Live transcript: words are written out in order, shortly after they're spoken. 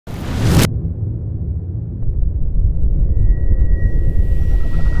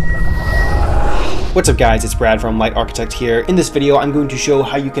What's up guys, it's Brad from Light Architect here. In this video, I'm going to show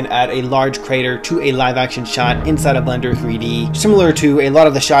how you can add a large crater to a live action shot inside of Blender 3D, similar to a lot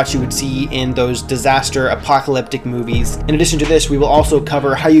of the shots you would see in those disaster apocalyptic movies. In addition to this, we will also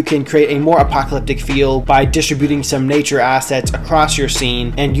cover how you can create a more apocalyptic feel by distributing some nature assets across your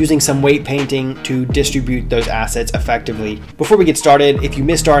scene and using some weight painting to distribute those assets effectively. Before we get started, if you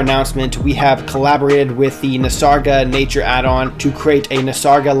missed our announcement, we have collaborated with the Nisarga Nature add-on to create a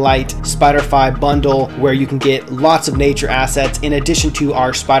Nisarga Light Spider-Fi bundle where you can get lots of nature assets in addition to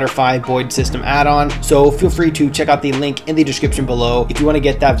our Spider-Fi Void System add-on. So feel free to check out the link in the description below if you want to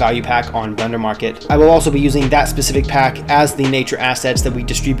get that value pack on Blender Market. I will also be using that specific pack as the nature assets that we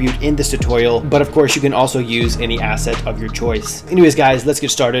distribute in this tutorial, but of course you can also use any asset of your choice. Anyways guys, let's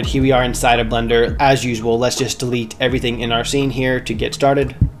get started. Here we are inside of Blender. As usual, let's just delete everything in our scene here to get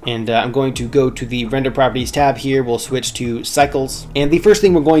started. And I'm going to go to the Render Properties tab here. We'll switch to Cycles. And the first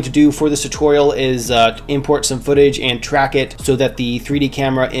thing we're going to do for this tutorial is import some footage and track it so that the 3D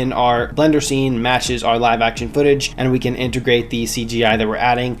camera in our Blender scene matches our live action footage, and we can integrate the CGI that we're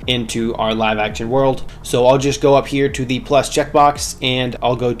adding into our live action world. So I'll just go up here to the plus checkbox and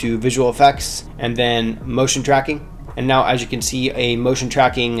I'll go to Visual Effects and then Motion Tracking. And now, as you can see, a motion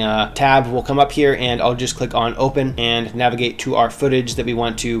tracking tab will come up here, and I'll just click on open and navigate to our footage that we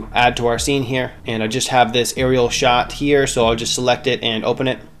want to add to our scene here. And I just have this aerial shot here, so I'll just select it and open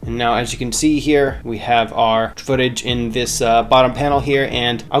it. And now, as you can see here, we have our footage in this bottom panel here,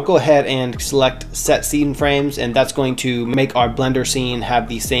 and I'll go ahead and select set scene frames, and that's going to make our Blender scene have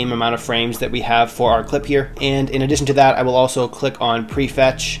the same amount of frames that we have for our clip here. And in addition to that, I will also click on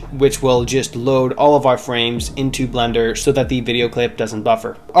prefetch, which will just load all of our frames into Blender so that the video clip doesn't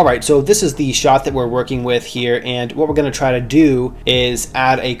buffer. All right, so this is the shot that we're working with here, and what we're going to try to do is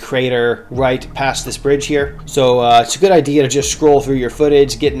add a crater right past this bridge here. So it's a good idea to just scroll through your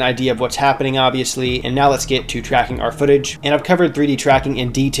footage, get an idea of what's happening obviously, and now let's get to tracking our footage. And I've covered 3D tracking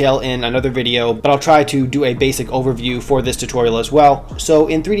in detail in another video, but I'll try to do a basic overview for this tutorial as well. So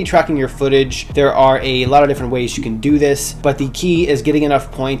in 3D tracking your footage, there are a lot of different ways you can do this, but the key is getting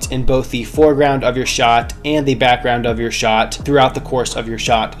enough points in both the foreground of your shot and the background of your shot throughout the course of your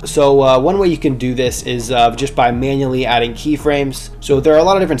shot. So one way you can do this is just by manually adding keyframes. So there are a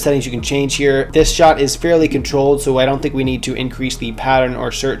lot of different settings you can change here. This shot is fairly controlled, so I don't think we need to increase the pattern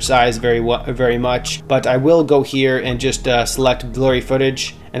or search size very much, but I will go here and just select blurry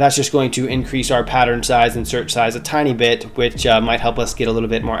footage, and that's just going to increase our pattern size and search size a tiny bit, which might help us get a little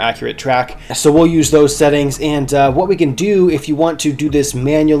bit more accurate track. So we'll use those settings, and what we can do if you want to do this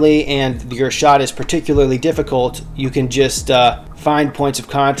manually and your shot is particularly difficult, you can just find points of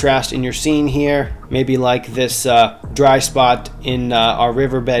contrast in your scene here, maybe like this dry spot in our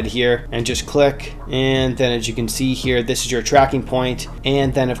riverbed here, and just click, and then as you can see here, this is your tracking point,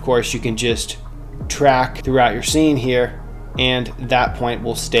 and then of course you can just track throughout your scene here, and that point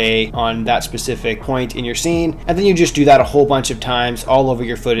will stay on that specific point in your scene. And then you just do that a whole bunch of times all over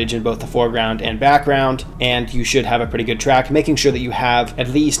your footage in both the foreground and background, and you should have a pretty good track, making sure that you have at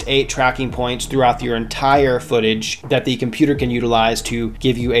least 8 tracking points throughout your entire footage that the computer can utilize to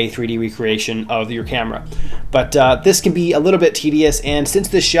give you a 3D recreation of your camera. But this can be a little bit tedious, and since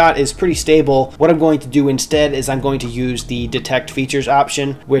this shot is pretty stable, what I'm going to do instead is I'm going to use the detect features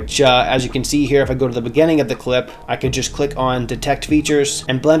option, which as you can see here, if I go to the beginning of the clip, I could just click on detect features,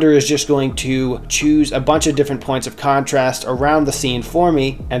 and Blender is just going to choose a bunch of different points of contrast around the scene for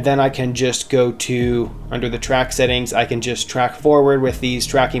me, and then I can just go to, under the track settings, I can just track forward with these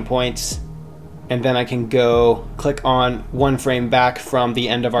tracking points, and then I can go click on one frame back from the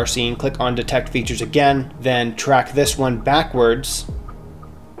end of our scene, click on detect features again, then track this one backwards.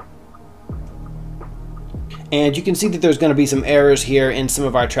 And you can see that there's going to be some errors here in some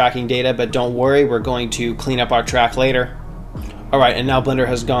of our tracking data, but don't worry, we're going to clean up our track later. Alright, and now Blender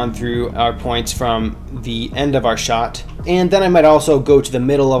has gone through our points from the end of our shot. And then I might also go to the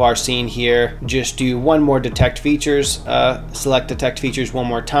middle of our scene here, just do one more detect features, select detect features one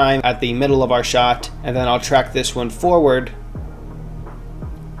more time at the middle of our shot, and then I'll track this one forward.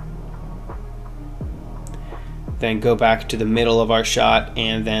 Then go back to the middle of our shot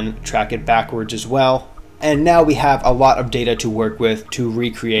and then track it backwards as well. And now we have a lot of data to work with to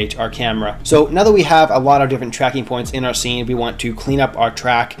recreate our camera. So now that we have a lot of different tracking points in our scene, we want to clean up our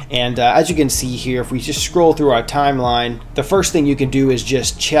track. And as you can see here, if we just scroll through our timeline, the first thing you can do is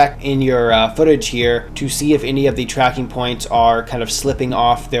just check in your footage here to see if any of the tracking points are kind of slipping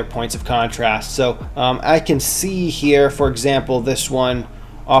off their points of contrast. So I can see here, for example, this one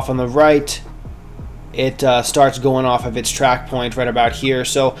off on the right, it starts going off of its track point right about here.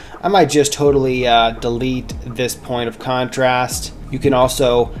 So I might just totally delete this point of contrast. You can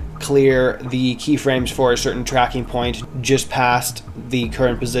also clear the keyframes for a certain tracking point just past the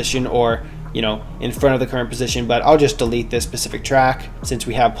current position, or in front of the current position, but I'll just delete this specific track since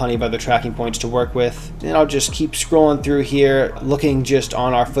we have plenty of other tracking points to work with. And I'll just keep scrolling through here, looking just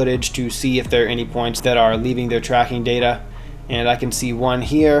on our footage to see if there are any points that are leaving their tracking data. And I can see one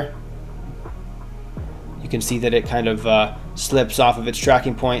here. You can see that it kind of slips off of its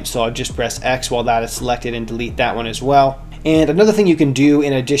tracking point, so I'll just press X while that is selected and delete that one as well. And another thing you can do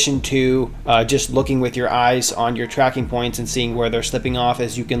in addition to just looking with your eyes on your tracking points and seeing where they're slipping off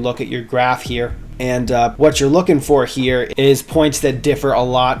is you can look at your graph here. And what you're looking for here is points that differ a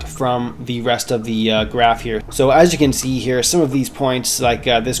lot from the rest of the graph here. So as you can see here, some of these points, like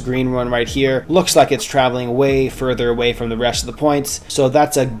this green one right here, looks like it's traveling way further away from the rest of the points. So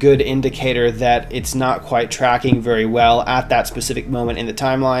that's a good indicator that it's not quite tracking very well at that specific moment in the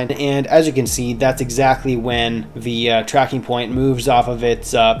timeline. And as you can see, that's exactly when the tracking point moves off of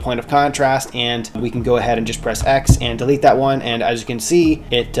its point of contrast, and we can go ahead and just press X and delete that one. And as you can see,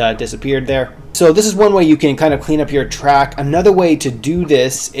 it disappeared there. So this is one way you can kind of clean up your track. Another way to do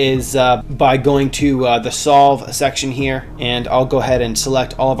this is by going to the solve section here, and I'll go ahead and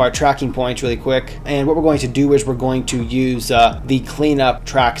select all of our tracking points really quick. And what we're going to do is we're going to use the cleanup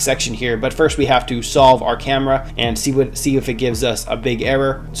track section here, but first we have to solve our camera and see if it gives us a big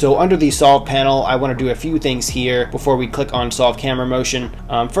error. So under the solve panel, I want to do a few things here before we click on solve camera motion.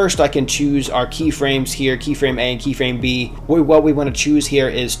 First, I can choose our keyframes here, keyframe A and keyframe B. What we want to choose here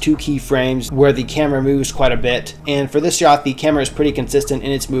is 2 keyframes where the camera moves quite a bit, and for this shot the camera is pretty consistent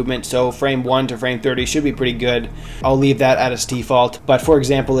in its movement, so frame 1 to frame 30 should be pretty good. I'll leave that at its default, but for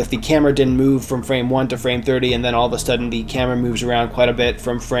example, if the camera didn't move from frame 1 to frame 30 and then all of a sudden the camera moves around quite a bit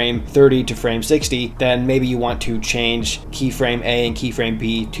from frame 30 to frame 60, then maybe you want to change keyframe A and keyframe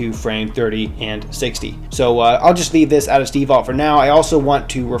B to frame 30 and 60. So I'll just leave this at its default for now. I also want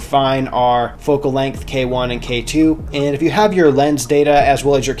to refine our focal length K1 and K2, and if you have your lens data as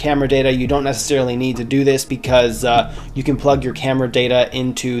well as your camera data, you don't necessarily need to do this because you can plug your camera data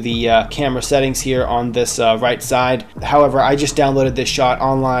into the camera settings here on this right side. However, I just downloaded this shot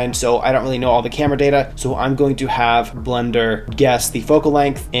online, so I don't really know all the camera data, so I'm going to have Blender guess the focal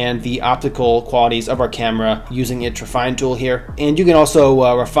length and the optical qualities of our camera using its refine tool here. And you can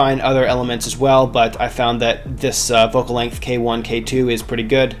also refine other elements as well, but I found that this focal length K1, K2 is pretty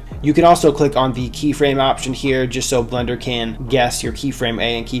good. You can also click on the keyframe option here just so Blender can guess your keyframe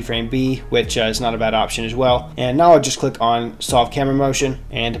A and keyframe B, which is not a bad option as well. And now I'll just click on solve camera motion,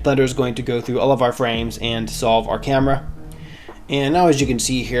 and Blender is going to go through all of our frames and solve our camera. And now as you can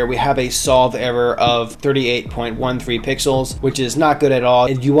see here, we have a solve error of 38.13 pixels, which is not good at all.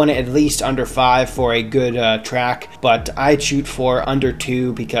 You want it at least under 5 for a good track, but I'd shoot for under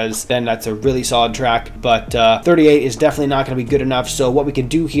 2 because then that's a really solid track. But 38 is definitely not going to be good enough. So what we can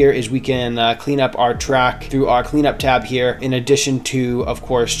do here is we can clean up our track through our cleanup tab here, in addition to, of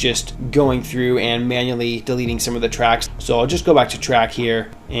course, just going through and manually deleting some of the tracks. So I'll just go back to track here,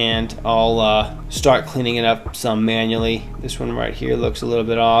 and I'll start cleaning it up some manually. This one right here looks a little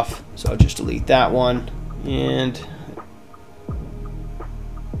bit off, so I'll just delete that one. And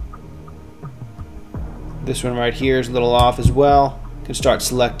this one right here is a little off as well. You can start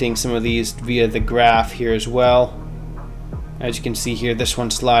selecting some of these via the graph here as well. As you can see here, this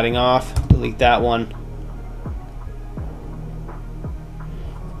one's sliding off. Delete that one.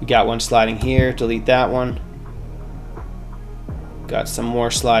 We got one sliding here. Delete that one. Got some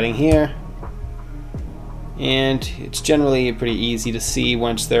more sliding here. And it's generally pretty easy to see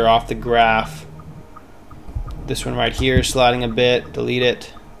once they're off the graph. This one right here is sliding a bit. Delete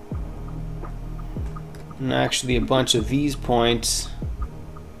it. And actually a bunch of these points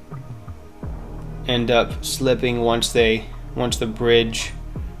end up slipping once the bridge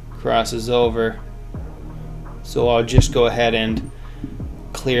crosses over. So I'll just go ahead and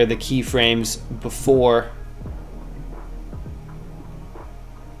clear the keyframes before.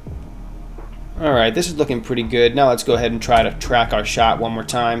 Alright, this is looking pretty good. Now let's go ahead and try to track our shot one more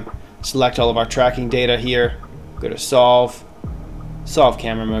time. Select all of our tracking data here. Go to solve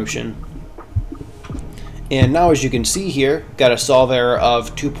camera motion. And now as you can see here, got a solve error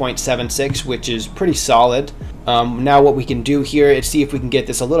of 2.76, which is pretty solid. Now what we can do here is see if we can get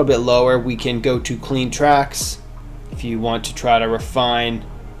this a little bit lower. We can go to clean tracks if you want to try to refine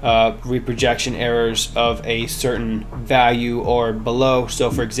reprojection errors of a certain value or below.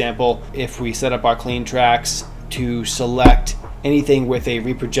 So for example, if we set up our clean tracks to select anything with a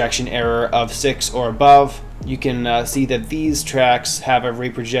reprojection error of 6 or above, you can see that these tracks have a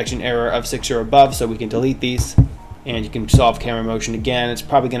reprojection error of 6 or above, so we can delete these. And you can solve camera motion again. It's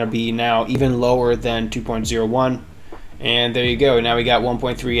probably going to be now even lower than 2.01. And there you go, now we got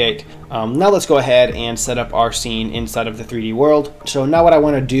 1.38. Now let's go ahead and set up our scene inside of the 3D world. So now what I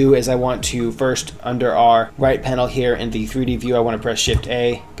want to do is I want to first, under our right panel here in the 3D view, I want to press Shift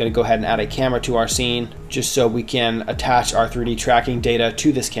A. Going to go ahead and add a camera to our scene, just so we can attach our 3D tracking data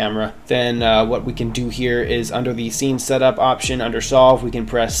to this camera. Then what we can do here is under the scene setup option under solve, we can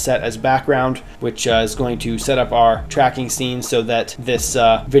press set as background, which is going to set up our tracking scene so that this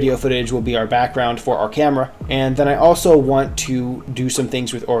video footage will be our background for our camera. And then I also want to do some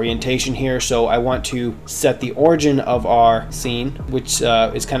things with orientation here. So I want to set the origin of our scene, which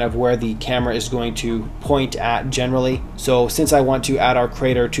is kind of where the camera is going to point at generally. So since I want to add our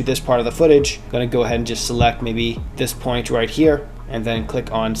crater to this part of the footage, I'm going to go ahead and just select maybe this point right here, and then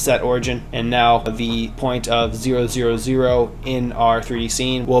click on set origin, and now the point of 0, 0, 0 in our 3D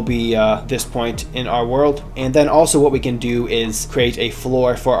scene will be this point in our world. And then also what we can do is create a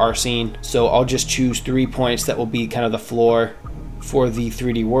floor for our scene. So I'll just choose 3 points that will be kind of the floor for the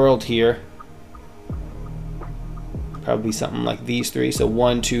 3D world here. Probably something like these 3, so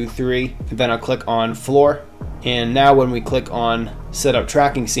 1, 2, 3, and then I'll click on floor. And now when we click on setup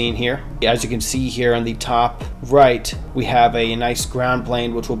tracking scene here, as you can see here on the top right, we have a nice ground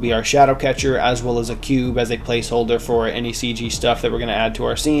plane, which will be our shadow catcher, as well as a cube as a placeholder for any CG stuff that we're going to add to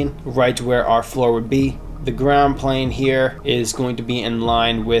our scene, right where our floor would be. The ground plane here is going to be in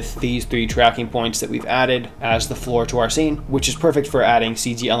line with these 3 tracking points that we've added as the floor to our scene, which is perfect for adding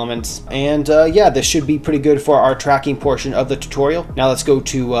CG elements. And yeah, this should be pretty good for our tracking portion of the tutorial. Now let's go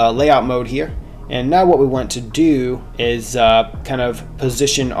to layout mode here. And now what we want to do is kind of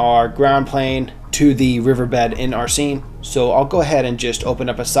position our ground plane to the riverbed in our scene. So I'll go ahead and just open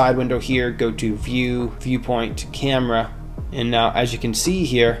up a side window here, go to View, Viewpoint, Camera. And now as you can see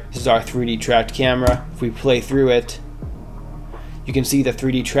here, this is our 3D tracked camera. If we play through it, you can see the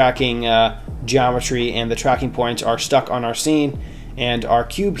 3D tracking geometry and the tracking points are stuck on our scene. And our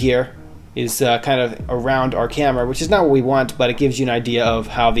cube here is kind of around our camera, which is not what we want, but it gives you an idea of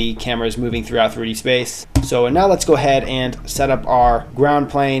how the camera is moving throughout 3D space. So now let's go ahead and set up our ground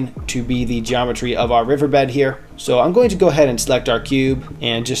plane to be the geometry of our riverbed here. So I'm going to go ahead and select our cube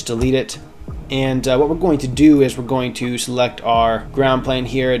and just delete it. And what we're going to do is we're going to select our ground plane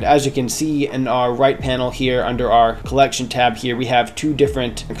here. And as you can see in our right panel here under our collection tab here, we have 2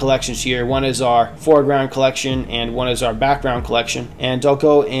 different collections here. One is our foreground collection and one is our background collection. And I'll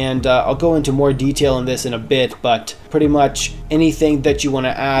go into more detail in this in a bit, but pretty much anything that you want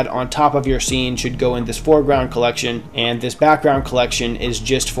to add on top of your scene should go in this foreground collection, and this background collection is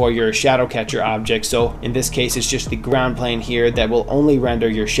just for your shadow catcher object. So in this case, it's just the ground plane here that will only render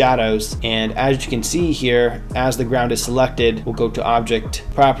your shadows. And as you can see here, as the ground is selected, we'll go to object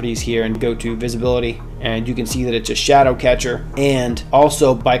properties here and go to visibility, and you can see that it's a shadow catcher. And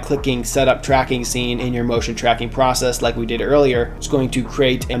also by clicking setup tracking scene in your motion tracking process like we did earlier, it's going to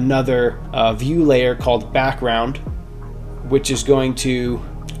create another view layer called background, which is going to,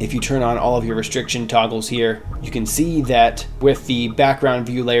 if you turn on all of your restriction toggles here, you can see that with the background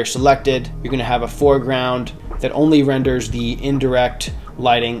view layer selected, you're going to have a foreground that only renders the indirect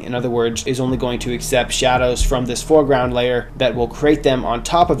lighting. In other words, is only going to accept shadows from this foreground layer that will create them on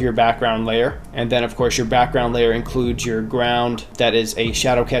top of your background layer. And then of course your background layer includes your ground that is a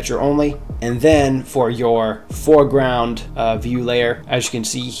shadow catcher only. And then for your foreground view layer, as you can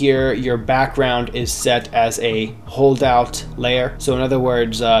see here, your background is set as a holdout layer. So in other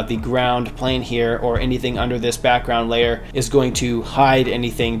words, the ground plane here or anything under this background layer is going to hide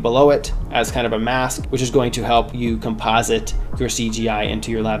anything below it as kind of a mask, which is going to help you composite your CGI into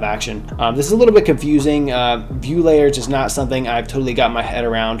your live action. This is a little bit confusing. View layers is not something I've totally got my head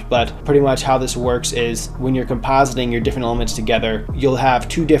around, but pretty much how this works is when you're compositing your different elements together, you'll have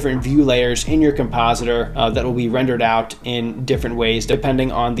 2 different view layers in your compositor that will be rendered out in different ways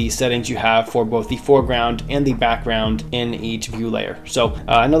depending on the settings you have for both the foreground and the background in each view layer. So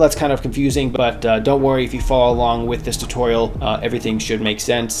I know that's kind of confusing, but don't worry, if you follow along with this tutorial, everything should make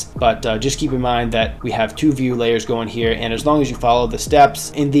sense. But just keep in mind that we have 2 view layers going here, and as long as you follow the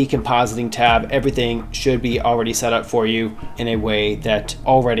steps in the compositing tab, everything should be already set up for you in a way that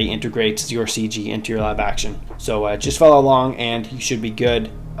already integrates your CG into your live action. So just follow along and you should be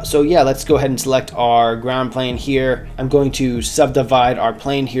good. So yeah, let's go ahead and select our ground plane here. I'm going to subdivide our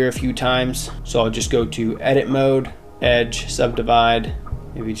plane here a few times. So I'll just go to edit mode, edge, subdivide,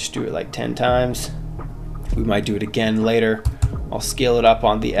 maybe just do it like 10 times. We might do it again later. I'll scale it up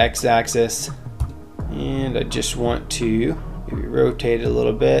on the x-axis, and I just want to maybe rotate it a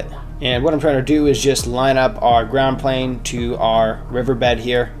little bit. And what I'm trying to do is just line up our ground plane to our riverbed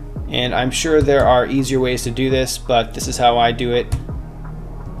here. And I'm sure there are easier ways to do this, but this is how I do it.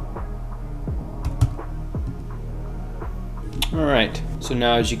 Alright, so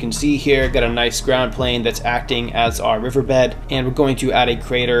now as you can see here, got a nice ground plane that's acting as our riverbed, and we're going to add a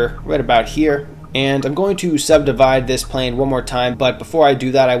crater right about here. And I'm going to subdivide this plane one more time, but before I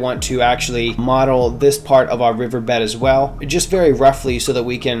do that, I want to actually model this part of our riverbed as well, just very roughly, so that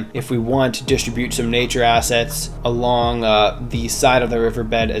we can, if we want, distribute some nature assets along the side of the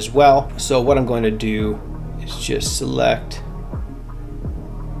riverbed as well. So what I'm going to do is just select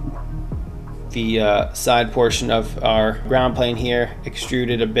the side portion of our ground plane here, extrude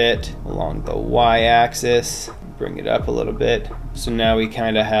it a bit along the y-axis, bring it up a little bit. So now we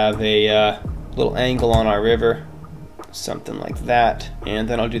kind of have a little angle on our river, something like that. And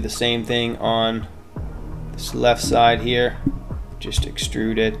then I'll do the same thing on this left side here, just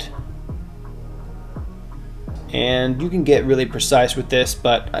extrude it. And you can get really precise with this,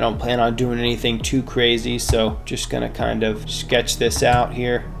 but I don't plan on doing anything too crazy, so just gonna kind of sketch this out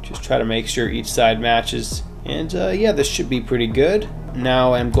here, just try to make sure each side matches. And yeah, this should be pretty good.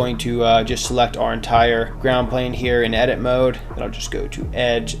 Now I'm going to just select our entire ground plane here in edit mode, and I'll just go to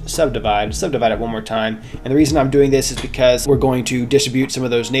edge, subdivide it one more time. And the reason I'm doing this is because we're going to distribute some of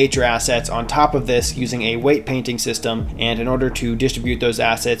those nature assets on top of this using a weight painting system. And in order to distribute those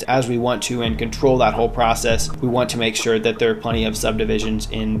assets as we want to and control that whole process, we want to make sure that there are plenty of subdivisions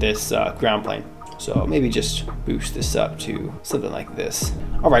in this ground plane. So maybe just boost this up to something like this.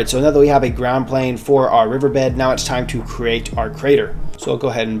 All right, so now that we have a ground plane for our riverbed, now it's time to create our crater. So I'll go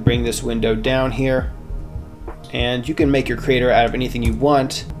ahead and bring this window down here. And you can make your crater out of anything you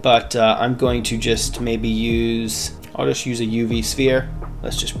want, but I'm going to just maybe I'll just use a UV sphere.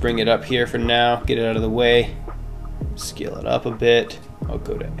 Let's just bring it up here for now, get it out of the way, scale it up a bit. I'll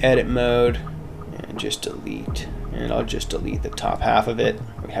go to edit mode and just delete. And I'll just delete the top half of it.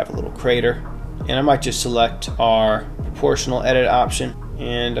 We have a little crater. And I might just select our proportional edit option,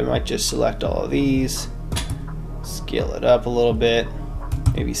 and I might just select all of these, scale it up a little bit,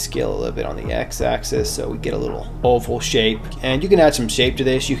 maybe scale a little bit on the x-axis so we get a little oval shape. And you can add some shape to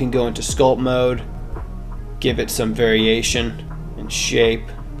this. You can go into sculpt mode, give it some variation and shape.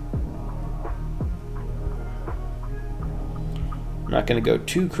 I'm not going to go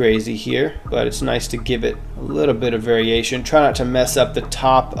too crazy here, but it's nice to give it a little bit of variation. Try not to mess up the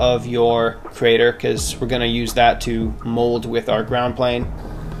top of your crater, because we're going to use that to mold with our ground plane.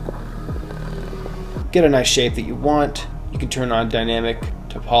 Get a nice shape that you want. You can turn on dynamic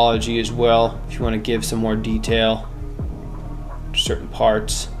topology as well if you want to give some more detail to certain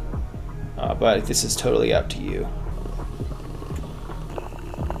parts, but this is totally up to you.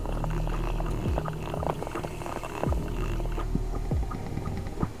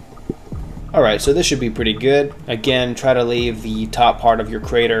 Alright, so this should be pretty good. Again, try to leave the top part of your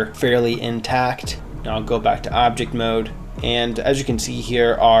crater fairly intact. Now I'll go back to object mode. And as you can see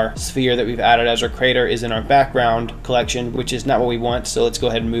here, our sphere that we've added as our crater is in our background collection, which is not what we want. So let's go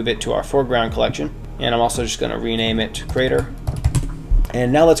ahead and move it to our foreground collection. And I'm also just going to rename it crater.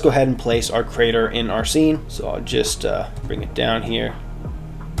 And now let's go ahead and place our crater in our scene. So I'll just bring it down here,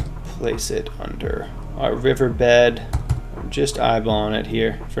 place it under our riverbed. Just eyeballing it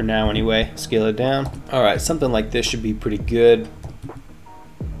here for now anyway. Scale it down. Alright, something like this should be pretty good.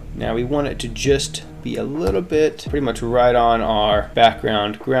 Now we want it to just be a little bit, pretty much right on our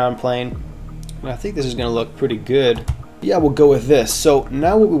background ground plane. And I think this is going to look pretty good. Yeah, we'll go with this. So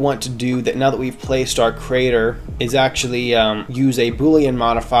now what we want to do, now that we've placed our crater, is actually use a Boolean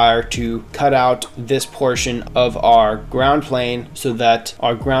modifier to cut out this portion of our ground plane so that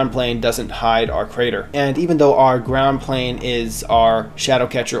our ground plane doesn't hide our crater. And even though our ground plane is our shadow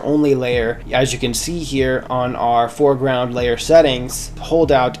catcher only layer, as you can see here on our foreground layer settings,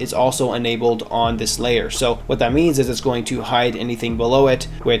 holdout is also enabled on this layer. So what that means is it's going to hide anything below it,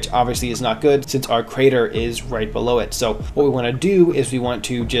 which obviously is not good since our crater is right below it. So what we want to do is we want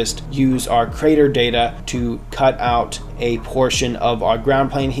to just use our crater data to cut out a portion of our ground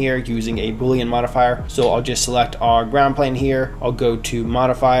plane here using a Boolean modifier. So I'll just select our ground plane here. I'll go to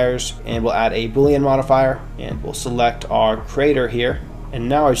modifiers and we'll add a Boolean modifier, and we'll select our crater here. And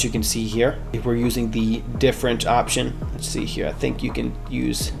now as you can see here, if we're using the different option, let's see here, I think you can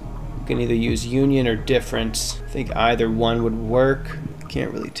either use union or difference. I think either one would work.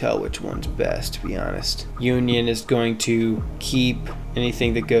 Can't really tell which one's best, to be honest. Union is going to keep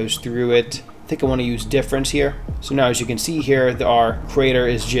anything that goes through it. I think I want to use difference here. So now as you can see here, our crater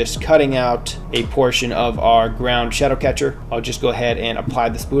is just cutting out a portion of our ground shadow catcher. I'll just go ahead and apply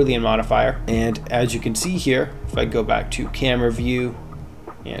this Boolean modifier. And as you can see here, if I go back to camera view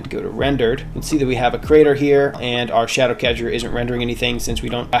and go to rendered, you can see that we have a crater here and our shadow catcher isn't rendering anything since we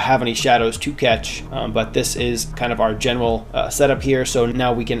don't have any shadows to catch, but this is kind of our general setup here. So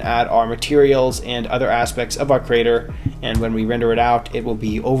now we can add our materials and other aspects of our crater and when we render it out, it will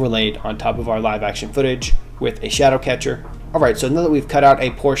be overlaid on top of our live action footage with a shadow catcher. Alright, so now that we've cut out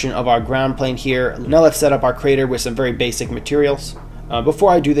a portion of our ground plane here, now let's set up our crater with some very basic materials.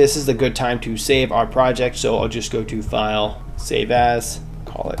 Before I do this is a good time to save our project, so I'll just go to File, Save As,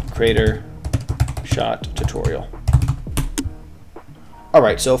 call it Crater Shot Tutorial.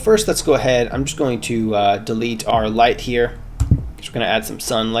 Alright, so first let's go ahead, I'm just going to delete our light here. We're going to add some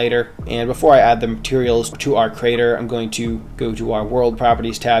sun later. And before I add the materials to our crater, I'm going to go to our World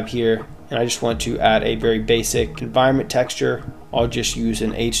Properties tab here. And I just want to add a very basic environment texture. I'll just use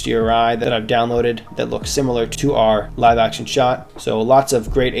an HDRI that I've downloaded that looks similar to our live action shot. So lots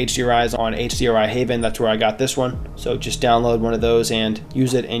of great HDRIs on HDRI Haven. That's where I got this one. So just download one of those and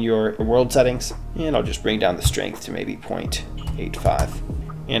use it in your world settings. And I'll just bring down the strength to maybe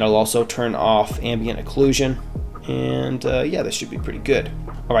 0.85. And I'll also turn off ambient occlusion. And yeah, this should be pretty good.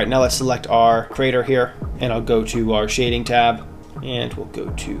 All right, now let's select our crater here. And I'll go to our shading tab. And we'll go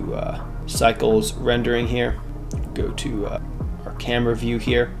to Cycles Rendering here. Go to our camera view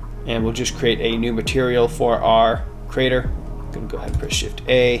here. And we'll just create a new material for our crater. I'm going to go ahead and press Shift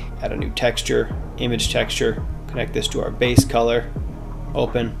A, add a new texture, image texture, connect this to our base color,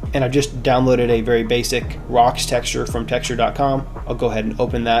 open. And I've just downloaded a very basic rocks texture from texture.com. I'll go ahead and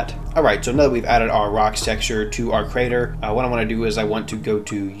open that. Alright, so now that we've added our rocks texture to our crater, what I want to do is I want to go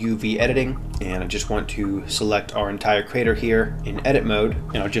to UV editing, and I just want to select our entire crater here in edit mode,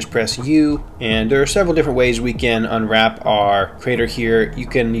 and I'll just press U, and there are several different ways we can unwrap our crater here. You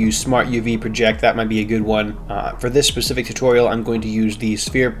can use Smart UV Project, that might be a good one. For this specific tutorial, I'm going to use the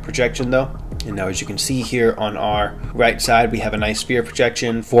sphere projection though. And now as you can see here on our right side, we have a nice sphere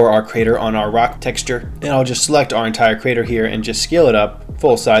projection for our crater on our rock texture. And I'll just select our entire crater here and just scale it up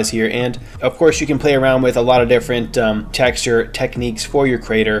full size here. And of course you can play around with a lot of different texture techniques for your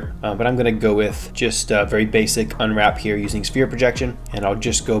crater, but I'm going to go with just very basic unwrap here using sphere projection. And I'll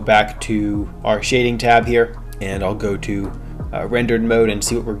just go back to our shading tab here, and I'll go to rendered mode and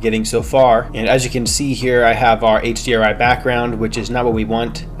see what we're getting so far. And as you can see here, I have our HDRI background, which is not what we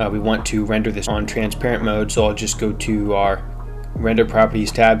want. We want to render this on transparent mode, so I'll just go to our Render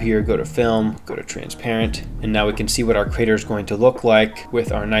Properties tab here, go to Film, go to Transparent, and now we can see what our crater is going to look like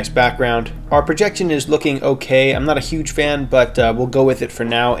with our nice background. Our projection is looking okay. I'm not a huge fan, but we'll go with it for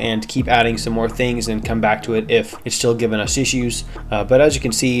now and keep adding some more things and come back to it if it's still giving us issues. But as you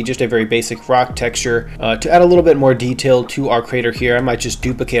can see, just a very basic rock texture. To add a little bit more detail to our crater here, I might just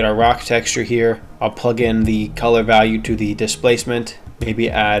duplicate our rock texture here. I'll plug in the color value to the displacement, maybe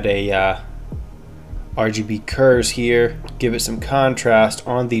add a RGB curves here, give it some contrast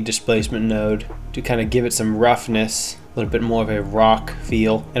on the displacement node to kind of give it some roughness, a little bit more of a rock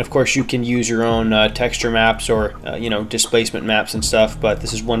feel. And of course you can use your own texture maps or displacement maps and stuff, but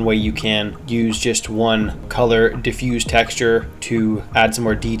this is one way you can use just one color diffuse texture to add some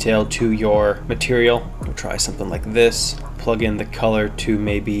more detail to your material. We'll try something like this, plug in the color to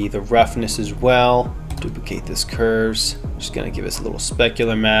maybe the roughness as well, duplicate this curves, just gonna give us a little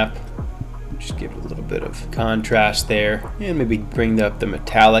specular map. Just give it a little bit of contrast there, and maybe bring up the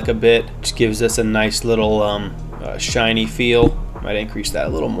metallic a bit. Just gives us a nice little shiny feel. Might increase that a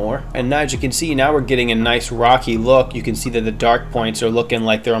little more. And now as you can see, now we're getting a nice rocky look. You can see that the dark points are looking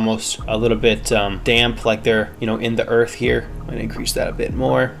like they're almost a little bit damp, like they're in the earth here. Might increase that a bit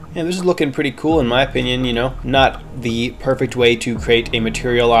more. And this is looking pretty cool in my opinion. Not the perfect way to create a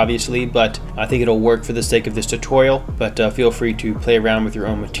material obviously, but I think it'll work for the sake of this tutorial. But feel free to play around with your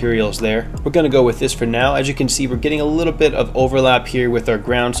own materials there. We're gonna go with this for now. As you can see, we're getting a little bit of overlap here with our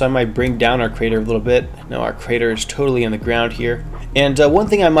ground, so I might bring down our crater a little bit. Now our crater is totally on the ground here. And one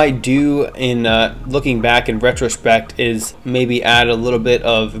thing I might do in looking back in retrospect is maybe add a little bit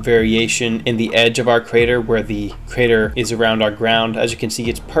of variation in the edge of our crater where the crater is around our ground. As you can see,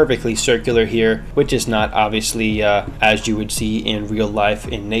 it's perfectly circular here, which is not obviously as you would see in real life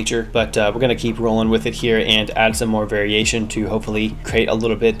in nature, but we're going to keep rolling with it here and add some more variation to hopefully create a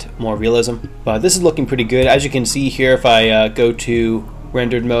little bit more realism. But this is looking pretty good. As you can see here, if I go to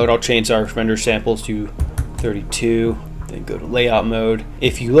rendered mode, I'll change our render samples to 32. Then go to layout mode.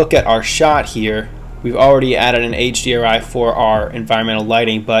 If you look at our shot here, we've already added an HDRI for our environmental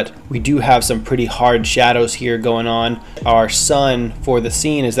lighting, but we do have some pretty hard shadows here going on. Our sun for the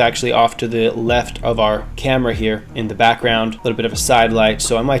scene is actually off to the left of our camera here in the background, a little bit of a side light,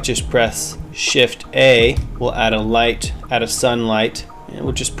 so I might just press Shift A. We'll add a light, add a sunlight, and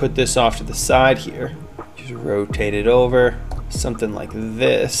we'll just put this off to the side here. Just rotate it over, something like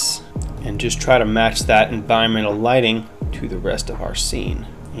this, and just try to match that environmental lighting to the rest of our scene.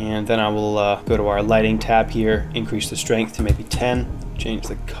 And then I will go to our lighting tab here, increase the strength to maybe 10, change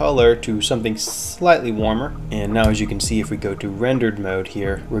the color to something slightly warmer. And now as you can see, if we go to rendered mode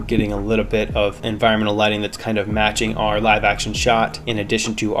here, we're getting a little bit of environmental lighting that's kind of matching our live action shot in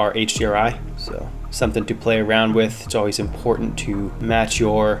addition to our HDRI. So something to play around with. It's always important to match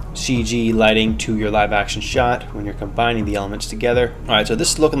your CG lighting to your live action shot when you're combining the elements together. All right, so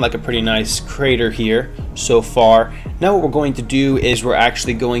this is looking like a pretty nice crater here so far. Now what we're going to do is we're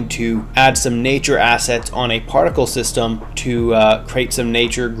actually going to add some nature assets on a particle system to create some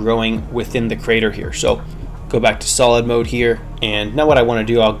nature growing within the crater here. So go back to solid mode here, and now what I want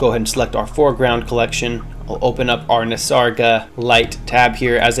to do, I'll go ahead and select our foreground collection. I'll open up our Nisarga Light tab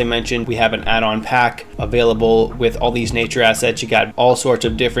here. As I mentioned, we have an add-on pack available with all these nature assets. You got all sorts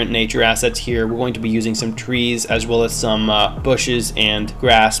of different nature assets here. We're going to be using some trees as well as some bushes and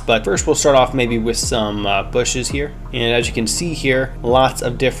grass, but first we'll start off maybe with some bushes here. And as you can see here, lots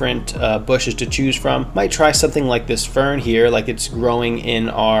of different bushes to choose from. Might try something like this fern here, like it's growing in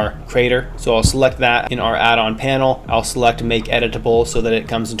our crater. So I'll select that in our add-on panel. I'll select make editable so that it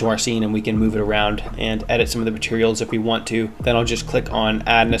comes into our scene and we can move it around and edit some of the materials if we want to. Then I'll just click on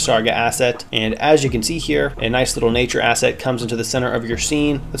add Nisarga asset, and as you can see here, a nice little nature asset comes into the center of your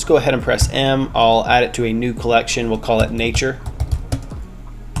scene. Let's go ahead and press M. I'll add it to a new collection. We'll call it nature.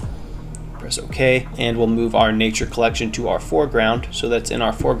 Press OK, and we'll move our nature collection to our foreground, so that's in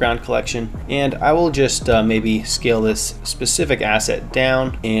our foreground collection. And I will just maybe scale this specific asset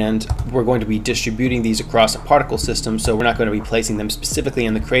down, and we're going to be distributing these across a particle system, so we're not going to be placing them specifically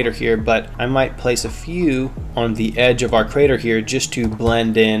in the crater here, but I might place a few on the edge of our crater here just to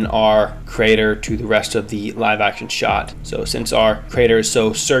blend in our crater to the rest of the live action shot. So since our crater is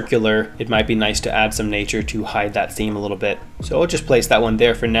so circular, it might be nice to add some nature to hide that theme a little bit. So I'll just place that one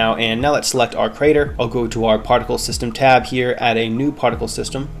there for now, and now let's select our crater. I'll go to our particle system tab here, add a new particle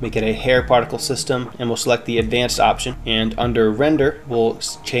system, make it a hair particle system, and we'll select the advanced option. And under render, we'll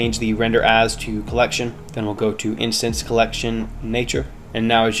change the render as to collection. Then we'll go to instance collection nature. And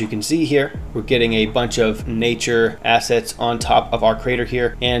now as you can see here, we're getting a bunch of nature assets on top of our crater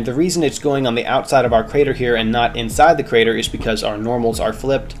here. And the reason it's going on the outside of our crater here and not inside the crater is because our normals are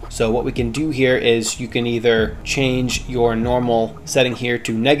flipped. So what we can do here is you can either change your normal setting here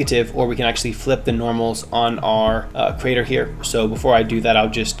to negative, or we can actually flip the normals on our crater here. So before I do that, I'll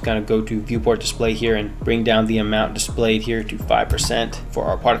just kind of go to viewport display here and bring down the amount displayed here to 5% for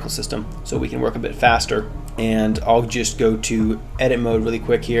our particle system so we can work a bit faster. And I'll just go to edit mode really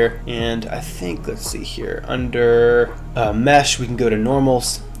quick here, and I think, let's see here, under mesh we can go to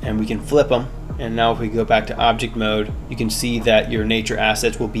normals and we can flip them. And now if we go back to object mode, you can see that your nature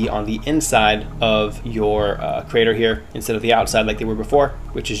assets will be on the inside of your crater here instead of the outside like they were before,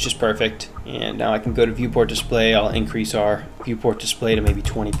 which is just perfect. And now I can go to viewport display. I'll increase our viewport display to maybe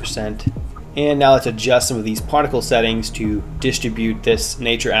 20%. And now let's adjust some of these particle settings to distribute this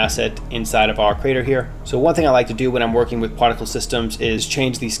nature asset inside of our crater here. So one thing I like to do when I'm working with particle systems is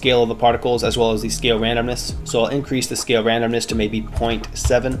change the scale of the particles as well as the scale randomness. So I'll increase the scale randomness to maybe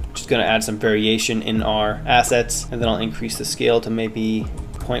 0.7, just going to add some variation in our assets. And then I'll increase the scale to maybe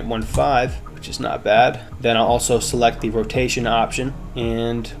 0.15. which is not bad. Then I'll also select the rotation option,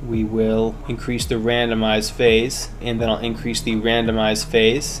 and we will increase the randomize phase, and then I'll increase the randomize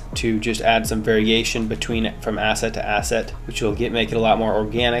phase to just add some variation between it from asset to asset, which will make it a lot more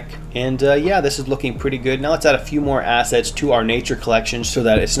organic. And yeah, this is looking pretty good. Now let's add a few more assets to our nature collection so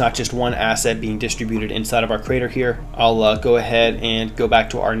that it's not just one asset being distributed inside of our crater here. I'll go ahead and go back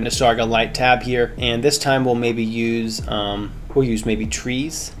to our Nisarga Light tab here, and this time we'll maybe use maybe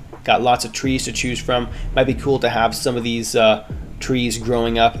trees. Got lots of trees to choose from. Might be cool to have some of these trees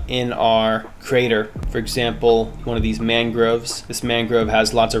growing up in our crater. For example, one of these mangroves. This mangrove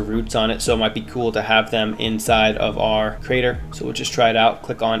has lots of roots on it, so it might be cool to have them inside of our crater. So we'll just try it out.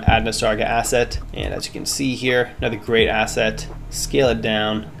 Click on Add Nisarga Asset, and as you can see here, another great asset. Scale it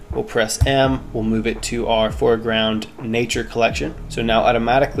down. We'll press M, we'll move it to our foreground nature collection. So now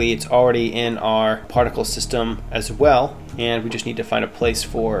automatically it's already in our particle system as well, and we just need to find a place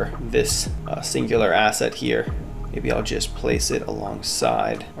for this singular asset here. Maybe I'll just place it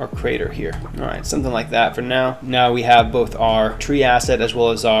alongside our crater here. All right, something like that for now. Now we have both our tree asset as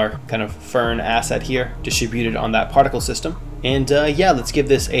well as our kind of fern asset here distributed on that particle system. And yeah, let's give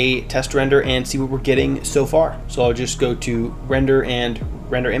this a test render and see what we're getting so far. So I'll just go to render and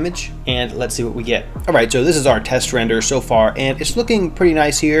render image, and let's see what we get. All right, so this is our test render so far, and it's looking pretty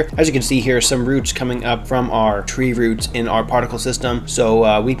nice here. As you can see here, some roots coming up from our tree roots in our particle system.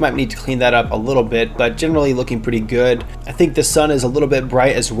 So we might need to clean that up a little bit, but generally looking pretty good. I think the sun is a little bit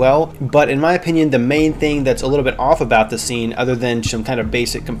bright as well, but in my opinion, the main thing that's a little bit off about the scene, other than some kind of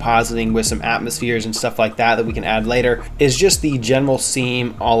basic compositing with some atmospheres and stuff like that we can add later, is just the general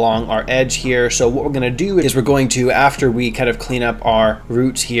seam along our edge here. So what we're going to do is we're going to, after we kind of clean up our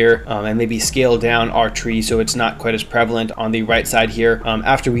roots here and maybe scale down our tree so it's not quite as prevalent on the right side here,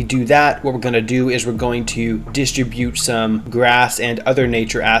 after we do that, what we're going to do is we're going to distribute some grass and other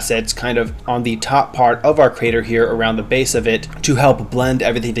nature assets kind of on the top part of our crater here around the base of it to help blend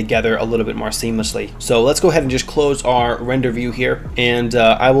everything together a little bit more seamlessly. So let's go ahead and just close our render view here, and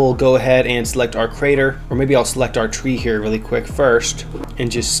I will go ahead and select our crater, or maybe I'll select our tree here really quick first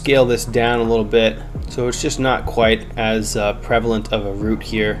and just scale this down a little bit so it's just not quite as prevalent of a root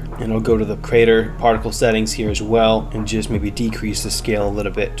here. And I'll go to the crater particle settings here as well and just maybe decrease the scale a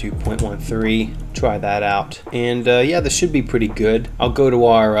little bit to 0.13. Try that out, and yeah, this should be pretty good. I'll go to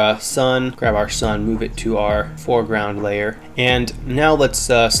our sun, grab our sun, move it to our foreground layer, and now let's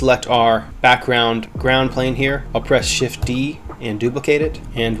select our background ground plane here. I'll press Shift D and duplicate it,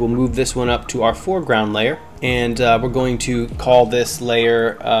 and we'll move this one up to our foreground layer, and we're going to call this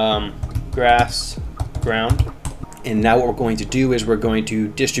layer grass ground. And now what we're going to do is we're going to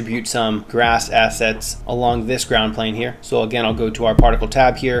distribute some grass assets along this ground plane here. So again, I'll go to our particle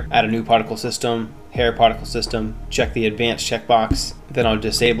tab here, add a new particle system, hair particle system, check the advanced checkbox. Then I'll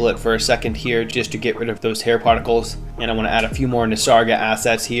disable it for a second here just to get rid of those hair particles. And I want to add a few more Nisarga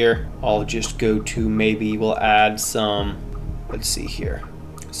assets here. I'll just go to, maybe we'll add some, let's see here,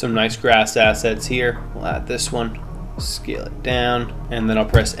 some nice grass assets here. We'll add this one. Scale it down, and then I'll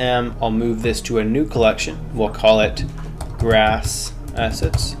press M. I'll move this to a new collection. We'll call it grass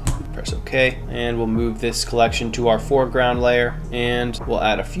assets. Press OK, and we'll move this collection to our foreground layer, and we'll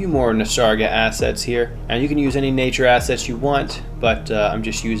add a few more Nisarga assets here. And you can use any nature assets you want, but I'm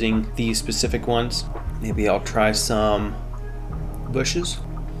just using these specific ones. Maybe I'll try some bushes.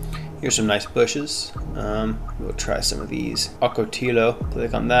 Here's some nice bushes. We'll try some of these. Ocotilo,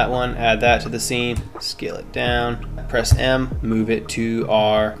 click on that one, add that to the scene, scale it down, press M, move it to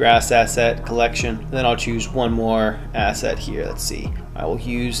our grass asset collection. Then I'll choose one more asset here. Let's see. We'll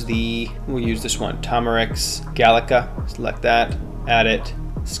use this one, Tamarix Gallica. Select that, add it,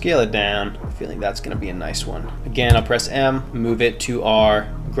 scale it down. I'm feeling that's gonna be a nice one. Again, I'll press M, move it to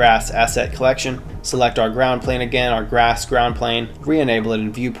our grass asset collection, select our ground plane again, our grass ground plane, re-enable it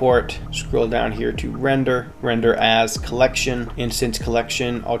in viewport, scroll down here to render as collection, instance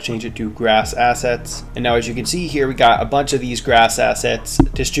collection. I'll change it to grass assets. And now as you can see here, we got a bunch of these grass assets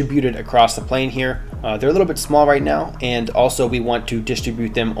distributed across the plane here. They're a little bit small right now, and also we want to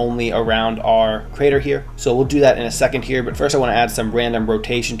distribute them only around our crater here. So we'll do that in a second here, but first I want to add some random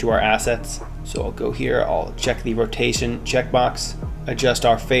rotation to our assets. So I'll go here, I'll check the rotation checkbox, adjust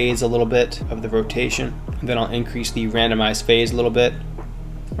our phase a little bit of the rotation, and then I'll increase the randomized phase a little bit.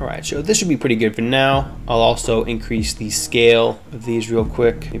 Alright, so this should be pretty good for now. I'll also increase the scale of these real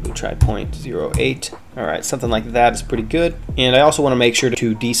quick. Maybe we'll try 0.08. Alright, something like that is pretty good. And I also want to make sure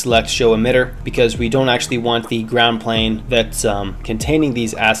to deselect show emitter, because we don't actually want the ground plane that's containing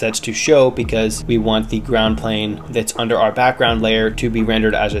these assets to show, because we want the ground plane that's under our background layer to be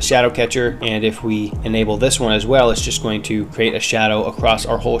rendered as a shadow catcher. And if we enable this one as well, it's just going to create a shadow across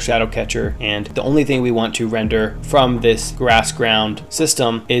our whole shadow catcher. And the only thing we want to render from this grass ground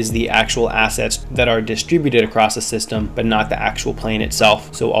system is the actual assets that are distributed across the system, but not the actual plane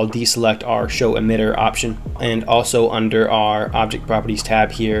itself. So I'll deselect our show emitter option. And also under our object properties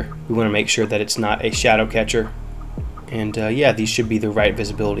tab here, we want to make sure that it's not a shadow catcher. And yeah, these should be the right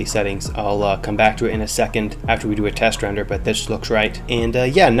visibility settings. I'll come back to it in a second after we do a test render, but this looks right. And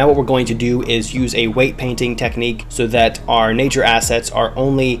yeah, now what we're going to do is use a weight painting technique so that our nature assets are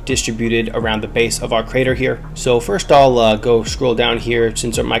only distributed around the base of our crater here. So first I'll go scroll down here.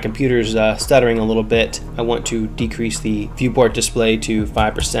 Since my computer's stuttering a little bit, I want to decrease the viewport display to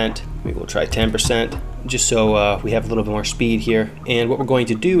 5%. Maybe we'll try 10%. Just so we have a little bit more speed here. And what we're going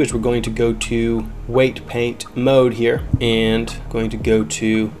to do is we're going to go to weight paint mode here, and going to go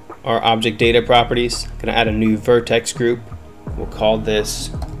to our object data properties. Gonna add a new vertex group. We'll call this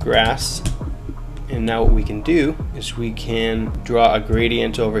grass. And now what we can do is we can draw a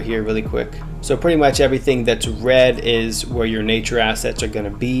gradient over here really quick. So pretty much everything that's red is where your nature assets are gonna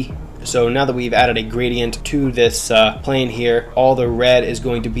be. So now that we've added a gradient to this plane here, all the red is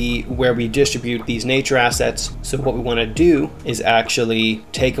going to be where we distribute these nature assets. So what we want to do is actually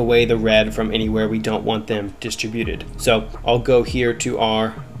take away the red from anywhere we don't want them distributed. So I'll go here to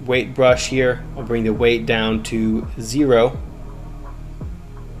our weight brush here. I'll bring the weight down to 0.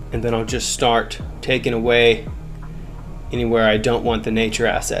 And then I'll just start taking away anywhere I don't want the nature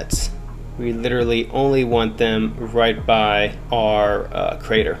assets. We literally only want them right by our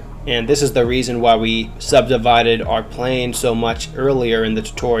crater. And this is the reason why we subdivided our plane so much earlier in the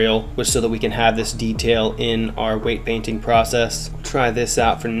tutorial, was so that we can have this detail in our weight painting process. Try this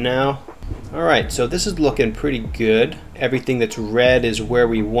out for now. Alright, so this is looking pretty good. Everything that's red is where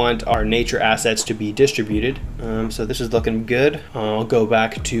we want our nature assets to be distributed. So this is looking good. I'll go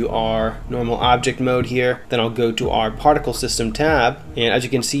back to our normal object mode here. Then I'll go to our particle system tab. And as you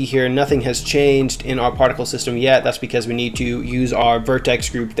can see here, nothing has changed in our particle system yet. That's because we need to use our vertex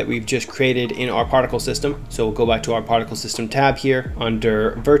group that we've just created in our particle system. So we'll go back to our particle system tab here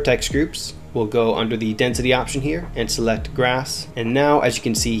under vertex groups. We'll go under the density option here and select grass. And now, as you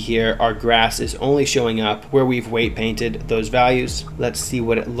can see here, our grass is only showing up where we've weight painted those values. Let's see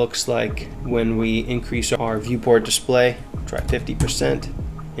what it looks like when we increase our viewport display. Try 50%.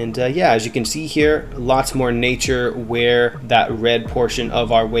 And yeah, as you can see here, lots more nature where that red portion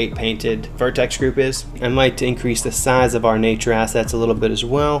of our weight painted vertex group is. I might increase the size of our nature assets a little bit as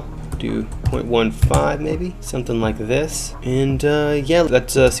well. Do 0.15 maybe, something like this. And yeah,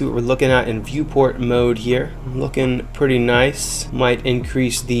 let's see what we're looking at in viewport mode here. Looking pretty nice. Might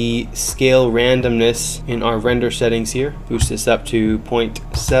increase the scale randomness in our render settings here. Boost this up to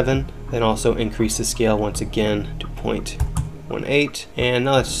 0.7, then also increase the scale once again to 0.18. And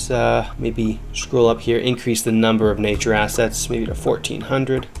now let's maybe scroll up here, increase the number of nature assets, maybe to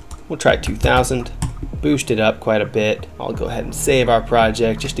 1400. We'll try 2000. Boost it up quite a bit. I'll go ahead and save our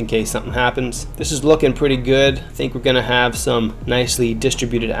project just in case something happens. This is looking pretty good. I think we're gonna have some nicely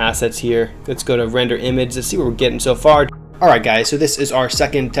distributed assets here. Let's go to render image. Let's see what we're getting so far. Alright guys, so this is our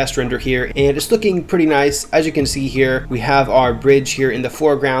second test render here, and it's looking pretty nice. As you can see here, we have our bridge here in the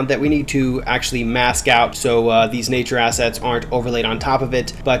foreground that we need to actually mask out so these nature assets aren't overlaid on top of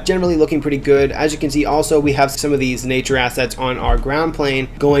it, but generally looking pretty good. As you can see also, we have some of these nature assets on our ground plane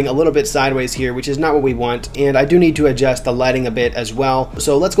going a little bit sideways here, which is not what we want, and I do need to adjust the lighting a bit as well.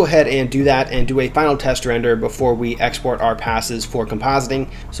 So let's go ahead and do that and do a final test render before we export our passes for compositing.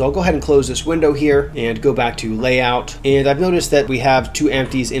 So I'll go ahead and close this window here and go back to layout, and I've noticed that we have two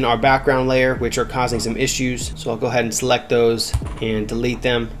empties in our background layer which are causing some issues, so I'll go ahead and select those and delete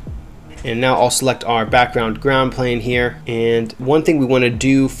them. And now I'll select our background ground plane here. And one thing we want to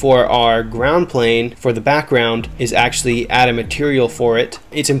do for our ground plane for the background is actually add a material for it.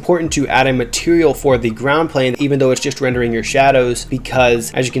 It's important to add a material for the ground plane even though it's just rendering your shadows,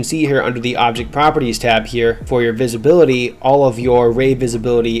 because as you can see here under the object properties tab here, for your visibility, all of your ray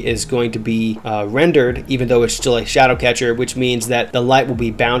visibility is going to be rendered even though it's still a shadow catcher, which means that the light will be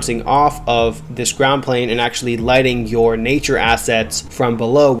bouncing off of this ground plane and actually lighting your nature assets from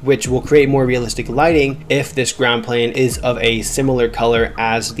below, which will create more realistic lighting if this ground plane is of a similar color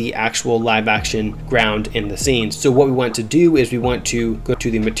as the actual live action ground in the scene. So what we want to do is we want to go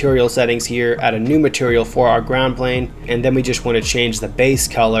to the material settings here, add a new material for our ground plane, and then we just want to change the base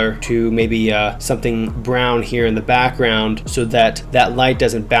color to maybe something brown here in the background so that that light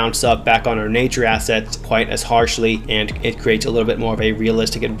doesn't bounce up back on our nature assets quite as harshly, and it creates a little bit more of a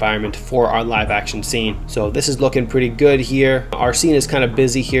realistic environment for our live action scene. So this is looking pretty good here. Our scene is kind of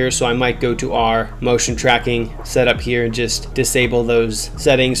busy here, so I might go to our motion tracking setup here and just disable those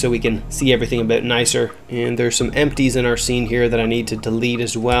settings so we can see everything a bit nicer. And there's some empties in our scene here that I need to delete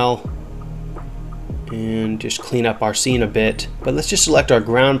as well and just clean up our scene a bit. But let's just select our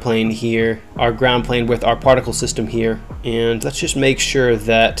ground plane here, our ground plane with our particle system here, and let's just make sure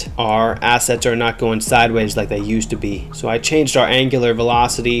that our assets are not going sideways like they used to be. So I changed our angular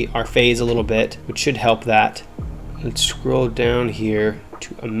velocity, our phase a little bit, which should help that. Let's scroll down here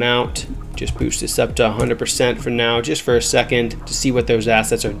to amount, just boost this up to 100% for now, just for a second to see what those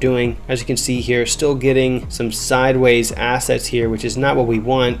assets are doing. As you can see here, still getting some sideways assets here, which is not what we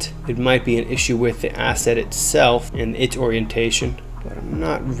want. It might be an issue with the asset itself and its orientation, but I'm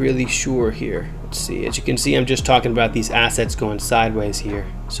not really sure here. Let's see, as you can see, I'm just talking about these assets going sideways here.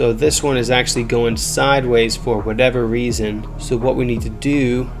 So this one is actually going sideways for whatever reason. So what we need to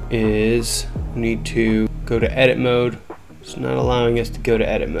do is we need to go to edit mode. It's not allowing us to go to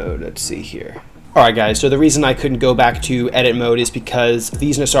edit mode. Let's see here. Alright guys, so the reason I couldn't go back to edit mode is because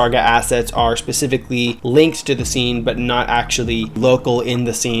these Nisarga assets are specifically linked to the scene but not actually local in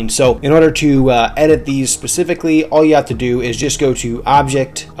the scene. So in order to edit these specifically, all you have to do is just go to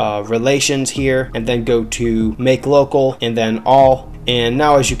Object, Relations here, and then go to Make Local, and then All. And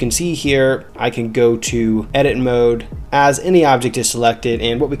now as you can see here, I can go to edit mode as any object is selected,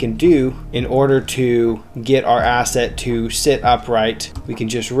 and what we can do in order to get our asset to sit upright, we can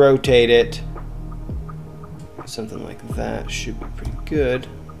just rotate it. Something like that should be pretty good.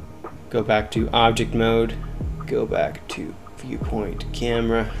 Go back to object mode, go back to viewpoint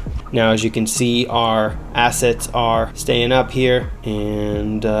camera. Now as you can see, our assets are staying up here,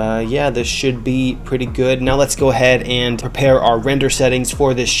 and yeah, this should be pretty good. Now let's go ahead and prepare our render settings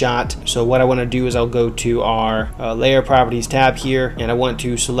for this shot. So what I want to do is I'll go to our layer properties tab here, and I want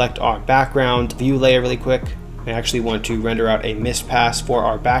to select our background view layer really quick. I actually want to render out a mist pass for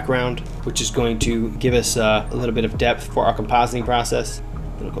our background, which is going to give us a little bit of depth for our compositing process.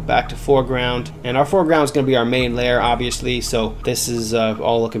 Then we'll go back to foreground, and our foreground is going to be our main layer, obviously, so this is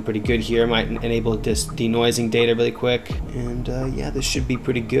all looking pretty good here. I might enable this denoising data really quick, and yeah, this should be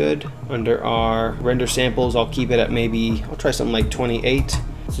pretty good. Under our render samples, I'll keep it at maybe, I'll try something like 28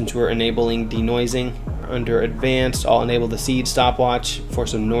 since we're enabling denoising. Under advanced, I'll enable the seed stopwatch for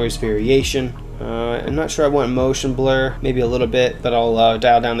some noise variation. I'm not sure I want motion blur, maybe a little bit, but I'll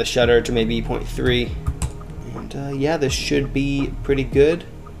dial down the shutter to maybe 0.3. And yeah, this should be pretty good.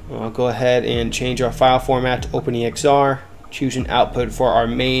 I'll go ahead and change our file format to OpenEXR, choose an output for our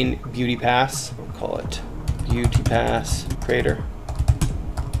main beauty pass. We'll call it Beauty Pass Crater.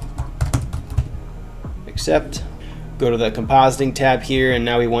 Accept. Go to the compositing tab here, and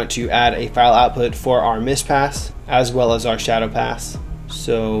now we want to add a file output for our mist pass as well as our shadow pass.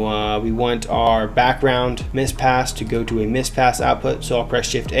 So we want our background mist pass to go to a mist pass output. So I'll press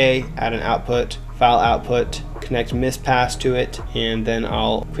Shift A, add an output, file output, connect mist pass to it, and then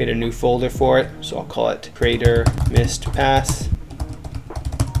I'll create a new folder for it. So I'll call it Crater Mist Pass.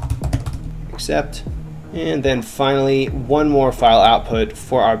 Accept. And then finally, one more file output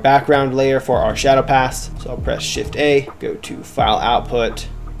for our background layer for our shadow pass. So I'll press Shift A, go to file output,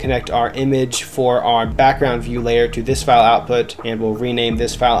 connect our image for our background view layer to this file output, and we'll rename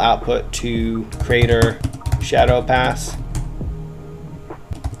this file output to Crater Shadow Pass.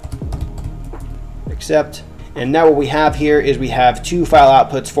 Accept. And now what we have here is we have two file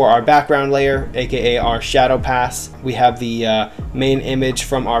outputs for our background layer, aka our shadow pass. We have the main image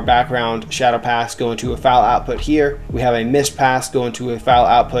from our background shadow pass going to a file output here. We have a mist pass going to a file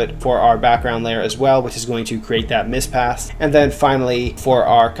output for our background layer as well, which is going to create that mist pass. And then finally, for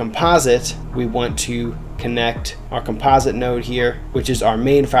our composite, we want to connect our composite node here, which is our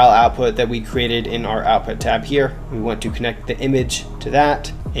main file output that we created in our output tab here. We want to connect the image to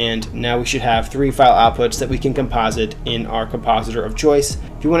that, and now we should have three file outputs that we can composite in our compositor of choice.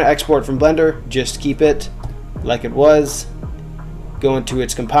 If you want to export from Blender, just keep it like it was, go into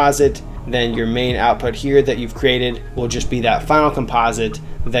its composite, then your main output here that you've created will just be that final composite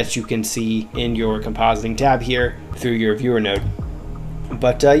that you can see in your compositing tab here through your viewer node.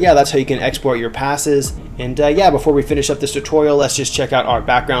 But yeah, that's how you can export your passes. And yeah, before we finish up this tutorial, let's just check out our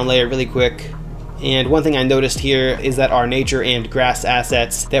background layer really quick. And one thing I noticed here is that our nature and grass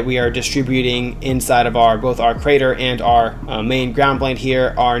assets that we are distributing inside of both our crater and our main ground plane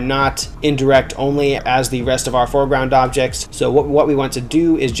here are not indirect only as the rest of our foreground objects. So what we want to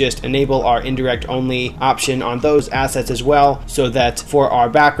do is just enable our indirect only option on those assets as well, so that for our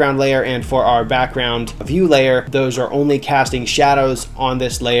background layer and for our background view layer, those are only casting shadows on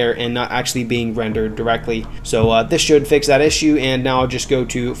this layer and not actually being rendered directly. So this should fix that issue. And now I'll just go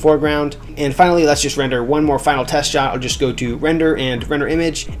to foreground, and finally let's just render one more final test shot. I'll just go to render and render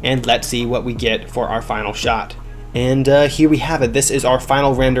image, and let's see what we get for our final shot. And here we have it. This is our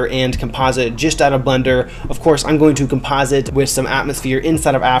final render and composite just out of Blender. Of course, I'm going to composite with some atmosphere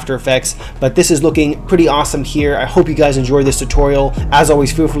inside of After Effects, but this is looking pretty awesome here. I hope you guys enjoyed this tutorial. As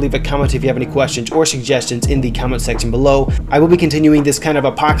always, feel free to leave a comment if you have any questions or suggestions in the comment section below. I will be continuing this kind of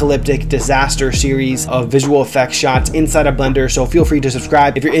apocalyptic disaster series of visual effects shots inside of Blender, so feel free to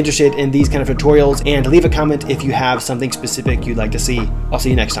subscribe if you're interested in these kind of tutorials, and leave a comment if you have something specific you'd like to see. I'll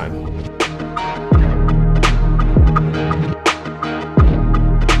see you next time.